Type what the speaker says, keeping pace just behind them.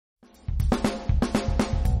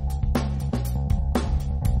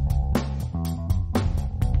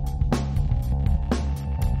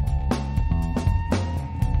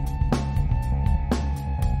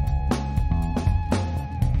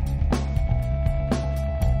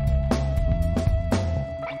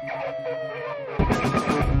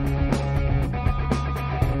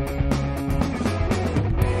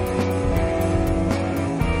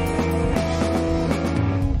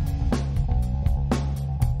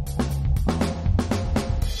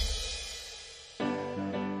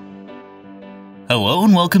Hello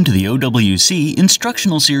and welcome to the OWC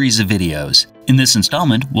instructional series of videos. In this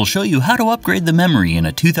installment, we'll show you how to upgrade the memory in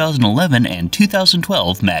a 2011 and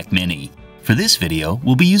 2012 Mac Mini. For this video,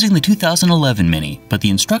 we'll be using the 2011 Mini, but the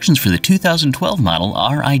instructions for the 2012 model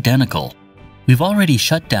are identical. We've already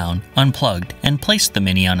shut down, unplugged, and placed the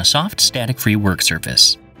Mini on a soft, static-free work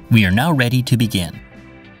surface. We are now ready to begin.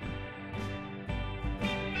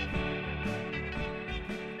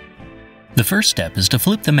 The first step is to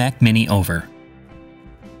flip the Mac Mini over.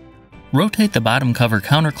 Rotate the bottom cover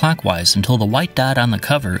counterclockwise until the white dot on the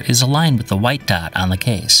cover is aligned with the white dot on the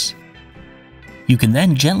case. You can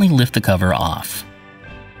then gently lift the cover off.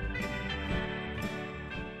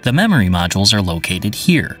 The memory modules are located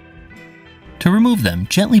here. To remove them,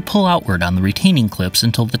 gently pull outward on the retaining clips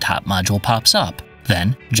until the top module pops up,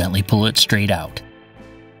 then gently pull it straight out.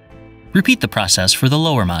 Repeat the process for the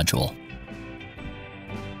lower module.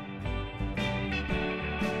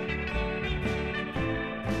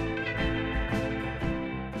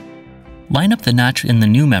 Line up the notch in the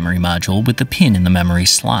new memory module with the pin in the memory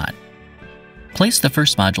slot. Place the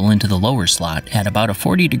first module into the lower slot at about a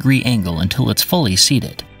 40-degree angle until it's fully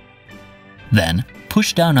seated. Then,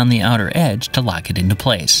 push down on the outer edge to lock it into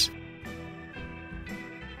place.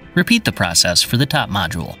 Repeat the process for the top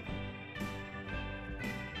module.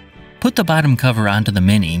 Put the bottom cover onto the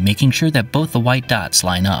Mini, making sure that both the white dots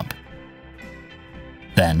line up.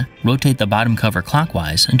 Then, rotate the bottom cover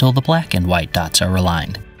clockwise until the black and white dots are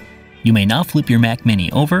aligned. You may now flip your Mac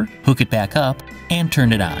Mini over, hook it back up, and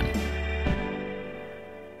turn it on.